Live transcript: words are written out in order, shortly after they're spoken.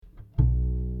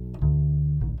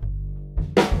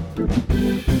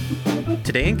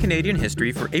Today in Canadian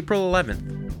history for April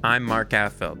 11th, I'm Mark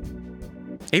Affeld.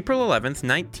 April 11th,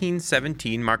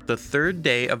 1917 marked the third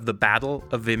day of the Battle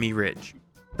of Vimy Ridge.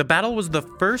 The battle was the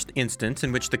first instance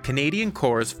in which the Canadian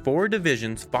Corps' 4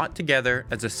 divisions fought together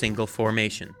as a single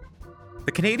formation.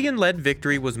 The Canadian-led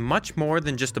victory was much more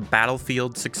than just a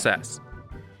battlefield success.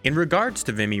 In regards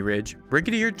to Vimy Ridge,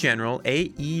 Brigadier General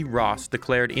A.E. Ross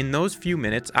declared, "In those few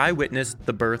minutes, I witnessed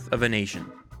the birth of a nation."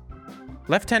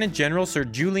 Lieutenant General Sir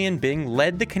Julian Byng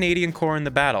led the Canadian Corps in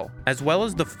the battle, as well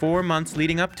as the 4 months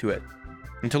leading up to it.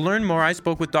 And to learn more, I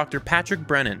spoke with Dr. Patrick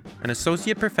Brennan, an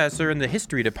associate professor in the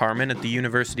history department at the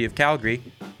University of Calgary,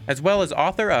 as well as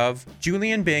author of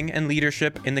Julian Byng and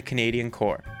Leadership in the Canadian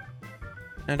Corps.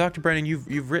 Now, Dr. Brennan,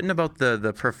 you've written about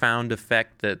the profound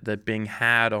effect that Byng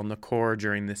had on the Corps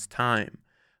during this time.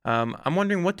 I'm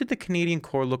wondering, what did the Canadian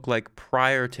Corps look like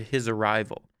prior to his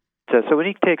arrival? So when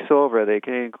he takes over, the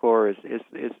Canadian Corps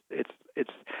it's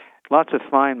lots of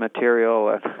fine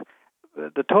material.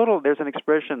 The total, there's an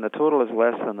expression, the total is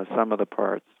less than the sum of the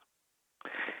parts.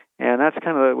 And that's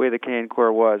kind of the way the Canadian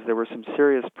Corps was. There were some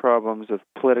serious problems of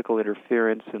political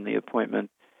interference in the appointment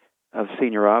of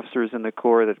senior officers in the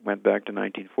Corps that went back to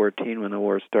 1914 when the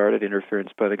war started,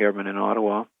 interference by the government in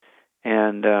Ottawa.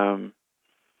 And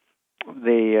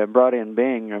they brought in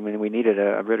Byng. I mean, we needed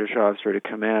a British officer to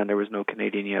command. There was no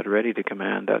Canadian yet ready to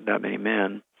command that many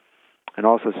men. And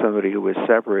also somebody who was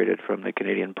separated from the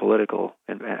Canadian political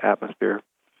atmosphere.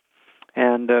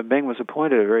 And Byng was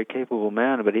appointed, a very capable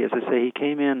man, but as I say, he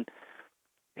came in,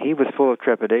 he was full of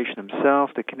trepidation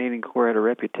himself. The Canadian Corps had a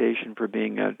reputation for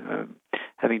being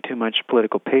having too much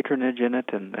political patronage in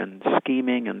it and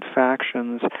scheming and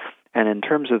factions. And in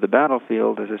terms of the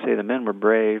battlefield, as I say, the men were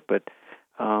brave, but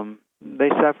they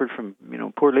suffered from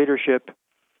poor leadership,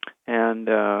 and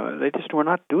they just were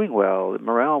not doing well.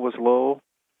 Morale was low,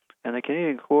 and the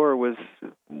Canadian Corps was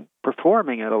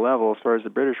performing at a level, as far as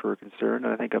the British were concerned,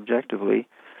 I think objectively,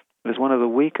 it was one of the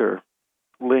weaker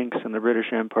links in the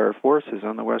British Empire forces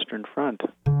on the Western Front.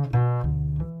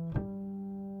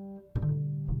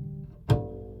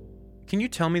 Can you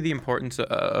tell me the importance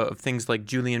of things like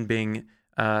Julian Byng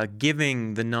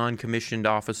giving the non-commissioned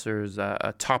officers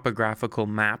topographical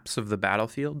maps of the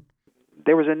battlefield?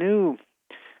 There was a new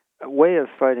way of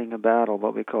fighting a battle,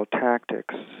 what we call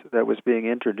tactics, that was being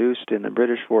introduced in the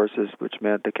British forces, which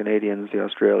meant the Canadians, the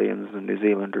Australians, the New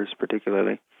Zealanders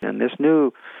particularly. And this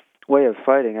new way of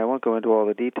fighting, I won't go into all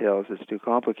the details, it's too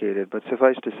complicated, but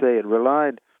suffice to say it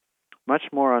relied much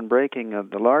more on breaking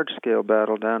the large-scale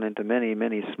battle down into many,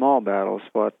 many small battles,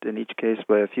 fought in each case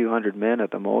by a few hundred men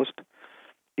at the most.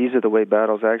 These are the way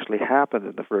battles actually happened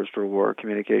in the First World War.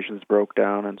 Communications broke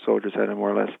down and soldiers had to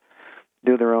more or less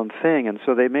do their own thing. And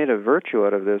so they made a virtue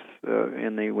out of this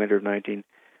in the winter of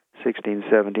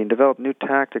 1916-17, developed new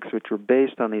tactics which were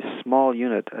based on these small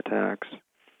unit attacks,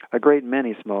 a great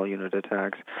many small unit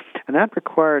attacks. And that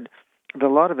required a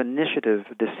lot of initiative,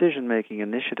 decision-making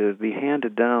initiative, be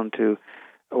handed down to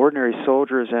ordinary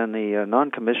soldiers and the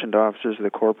non-commissioned officers, the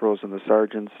corporals and the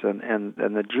sergeants, and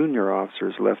the junior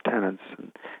officers, lieutenants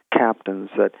and captains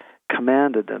that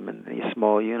commanded them in these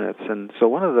small units. And so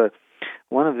one of the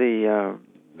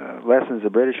lessons the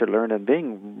British had learned, and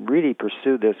Byng really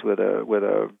pursued this with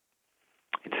a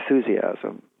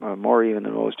enthusiasm, more even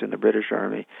than most in the British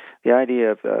Army, the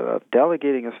idea of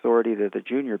delegating authority to the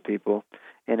junior people.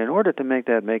 And in order to make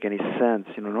that make any sense,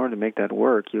 in order to make that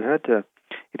work, you had to,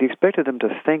 if you expected them to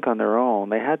think on their own,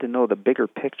 they had to know the bigger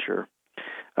picture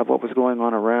of what was going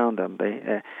on around them.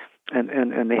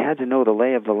 And they had to know the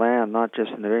lay of the land, not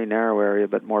just in the very narrow area,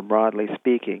 but more broadly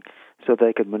speaking, so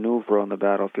they could maneuver on the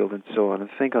battlefield and so on, and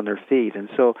think on their feet. And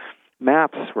so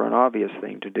maps were an obvious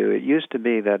thing to do. It used to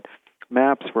be that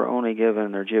maps were only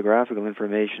given, or geographical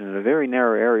information, in a very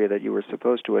narrow area that you were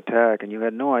supposed to attack, and you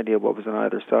had no idea what was on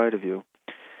either side of you.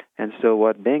 And so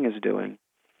what Byng is doing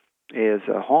is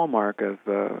a hallmark of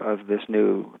this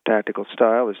new tactical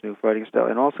style, this new fighting style,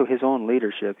 and also his own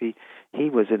leadership. He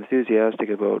was enthusiastic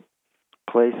about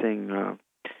placing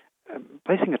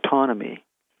autonomy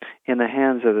in the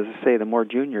hands of, as I say, the more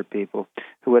junior people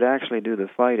who would actually do the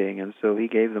fighting. And so he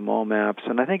gave them all maps.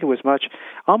 And I think it was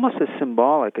almost as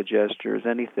symbolic a gesture as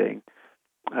anything.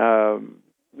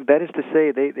 That is to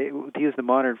say, they to use the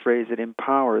modern phrase, it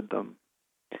empowered them.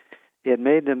 It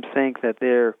made them think that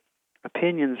their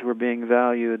opinions were being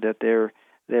valued, that their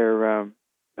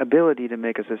ability to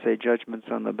make, as I say, judgments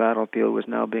on the battlefield was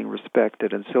now being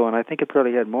respected, and so on. I think it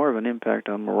probably had more of an impact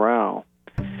on morale.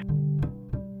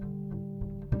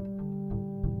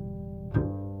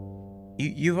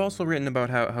 You've also written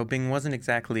about how Byng wasn't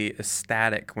exactly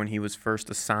ecstatic when he was first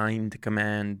assigned to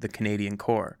command the Canadian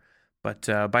Corps. But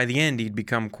by the end, he'd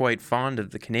become quite fond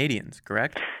of the Canadians,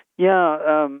 correct?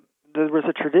 Yeah, there was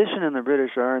a tradition in the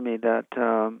British Army that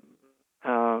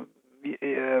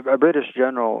a British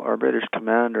general or British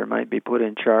commander might be put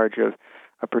in charge of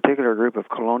a particular group of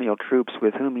colonial troops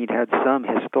with whom he'd had some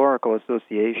historical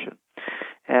association.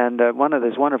 And one of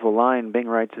this wonderful line Byng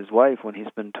writes his wife when he's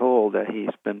been told that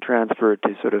he's been transferred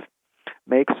to sort of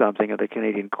make something of the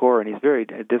Canadian Corps, and he's very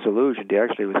disillusioned. He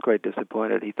actually was quite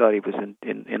disappointed. He thought he was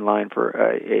in line for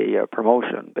a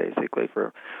promotion, basically,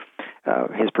 for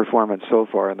his performance so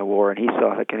far in the war, and he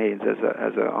saw the Canadians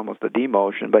as almost a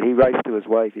demotion. But he writes to his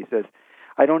wife, he says,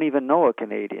 I don't even know a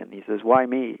Canadian. He says, why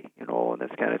me? And this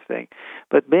kind of thing.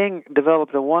 But Byng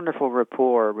developed a wonderful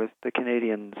rapport with the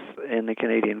Canadians in the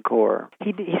Canadian Corps.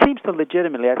 He seems to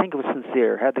legitimately, I think it was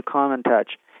sincere, had the common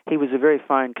touch. He was a very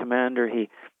fine commander. He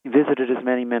visited as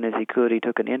many men as he could. He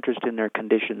took an interest in their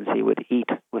conditions. He would eat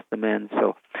with the men,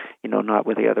 so, not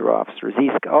with the other officers.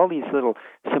 All these little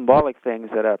symbolic things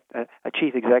that a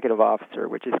chief executive officer,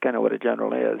 which is kind of what a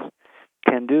general is,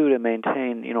 can do to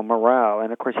maintain, morale.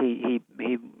 And of course, he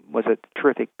was a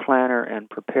terrific planner and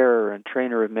preparer and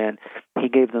trainer of men. He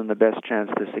gave them the best chance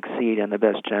to succeed and the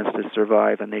best chance to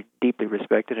survive, and they deeply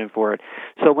respected him for it.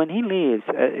 So when he leaves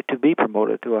to be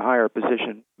promoted to a higher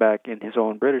position back in his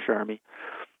own British Army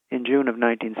in June of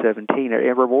 1917,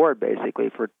 a reward basically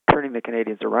for turning the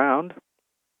Canadians around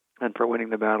and for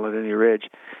winning the Battle of Vimy Ridge,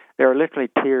 there are literally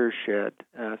tears shed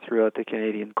throughout the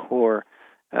Canadian Corps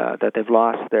that they've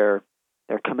lost their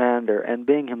commander, and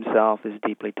Byng himself is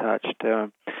deeply touched.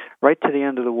 Right to the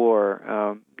end of the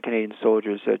war, Canadian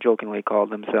soldiers jokingly called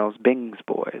themselves Byng's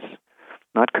boys.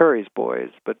 Not Curry's boys,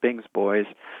 but Byng's boys.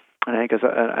 And I think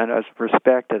as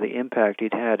respect to the impact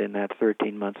he'd had in that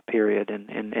 13-month period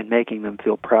in making them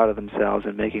feel proud of themselves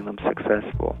and making them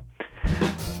successful.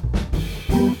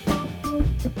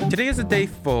 Today is a day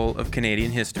full of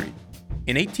Canadian history.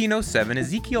 In 1807,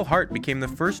 Ezekiel Hart became the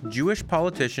first Jewish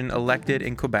politician elected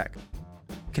in Quebec.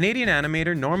 Canadian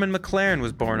animator Norman McLaren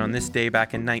was born on this day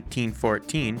back in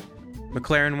 1914.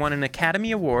 McLaren won an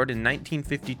Academy Award in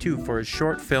 1952 for his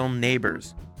short film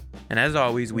Neighbours. And as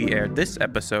always, we aired this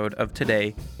episode of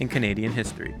Today in Canadian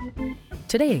History.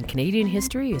 Today in Canadian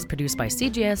History is produced by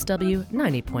CJSW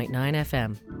 90.9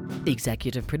 FM. The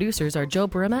executive producers are Joe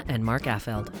Burima and Mark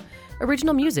Affeld.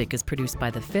 Original music is produced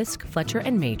by the Fisk, Fletcher,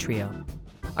 and May Trio.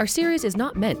 Our series is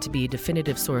not meant to be a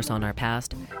definitive source on our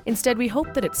past. Instead, we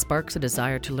hope that it sparks a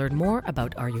desire to learn more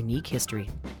about our unique history.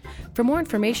 For more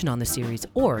information on the series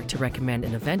or to recommend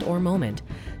an event or moment,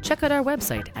 check out our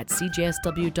website at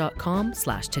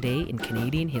cjsw.com/today in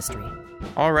Canadian history.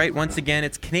 All right, once again,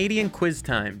 it's Canadian quiz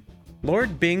time.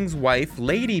 Lord Byng's wife,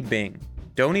 Lady Byng,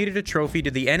 donated a trophy to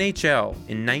the NHL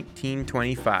in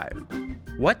 1925.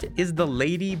 What is the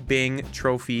Lady Byng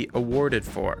Trophy awarded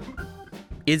for?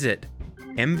 Is it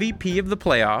MVP of the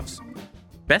playoffs,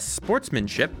 best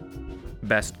sportsmanship,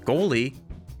 best goalie,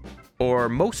 or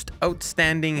most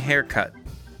outstanding haircut?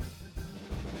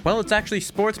 Well, it's actually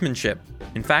sportsmanship.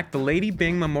 In fact, the Lady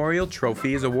Byng Memorial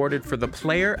Trophy is awarded for the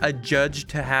player adjudged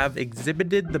to have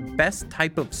exhibited the best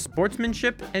type of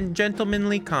sportsmanship and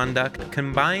gentlemanly conduct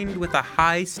combined with a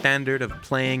high standard of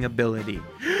playing ability.